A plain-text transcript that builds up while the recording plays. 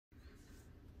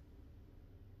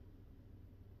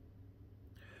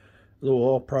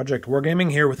Little Project Wargaming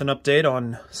here with an update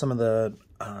on some of the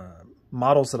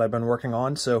models that I've been working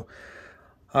on. So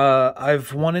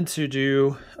I've wanted to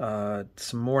do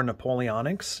some more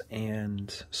Napoleonics,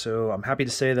 and so I'm happy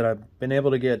to say that I've been able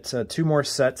to get 2 more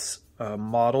sets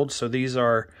modeled. So these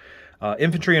are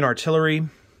Infantry and Artillery.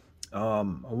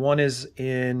 One is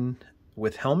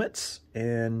with helmets,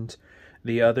 and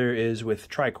the other is with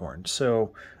tricorns.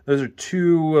 So those are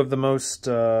 2 of the most,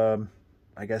 I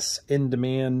guess,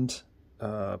 in-demand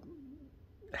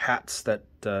hats that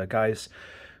guys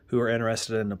who are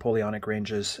interested in Napoleonic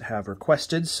ranges have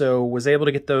requested. So was able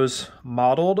to get those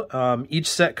modeled. Each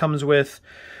set comes with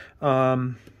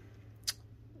 3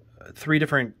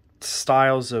 different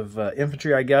styles of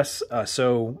infantry, I guess.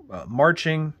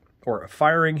 Marching or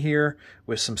firing here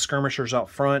with some skirmishers out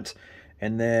front.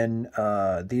 And then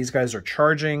these guys are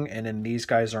charging, and then these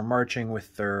guys are marching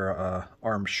with their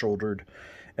arms shouldered.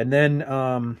 And then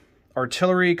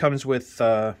artillery comes with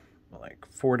like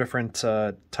 4 different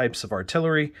types of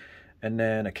artillery, and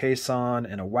then a caisson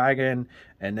and a wagon,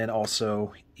 and then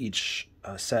also each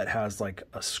set has like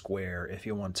a square if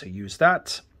you want to use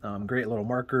that. Great little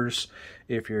markers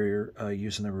if you're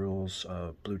using the rules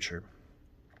of Blucher.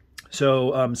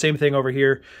 So same thing over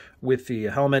here with the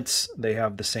helmets. They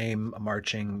have the same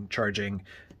marching, charging,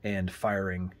 and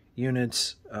firing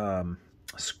units,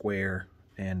 square,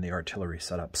 and the artillery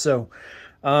setup. So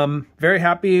very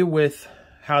happy with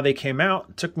how they came out.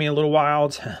 It took me a little while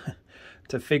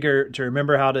to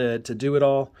remember how to do it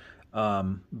all,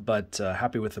 but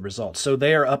happy with the results. So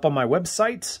they are up on my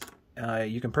website.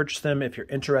 You can purchase them if you're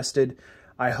interested.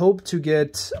 I hope to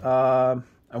get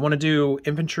I want to do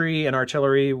infantry and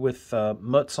artillery with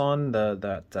mutts on,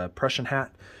 that Prussian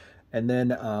hat. And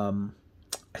then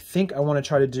I think I want to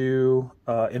try to do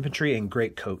infantry and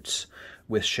greatcoats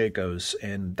with shakos.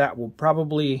 And that will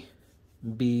probably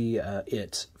be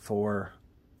it for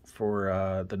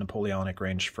the Napoleonic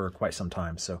range for quite some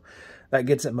time. So that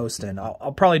gets it most in. I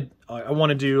want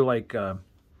to do like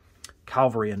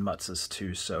cavalry and mutzes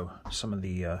too. So some of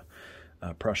the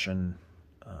Prussian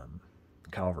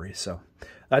cavalry. So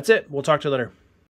that's it. We'll talk to you later.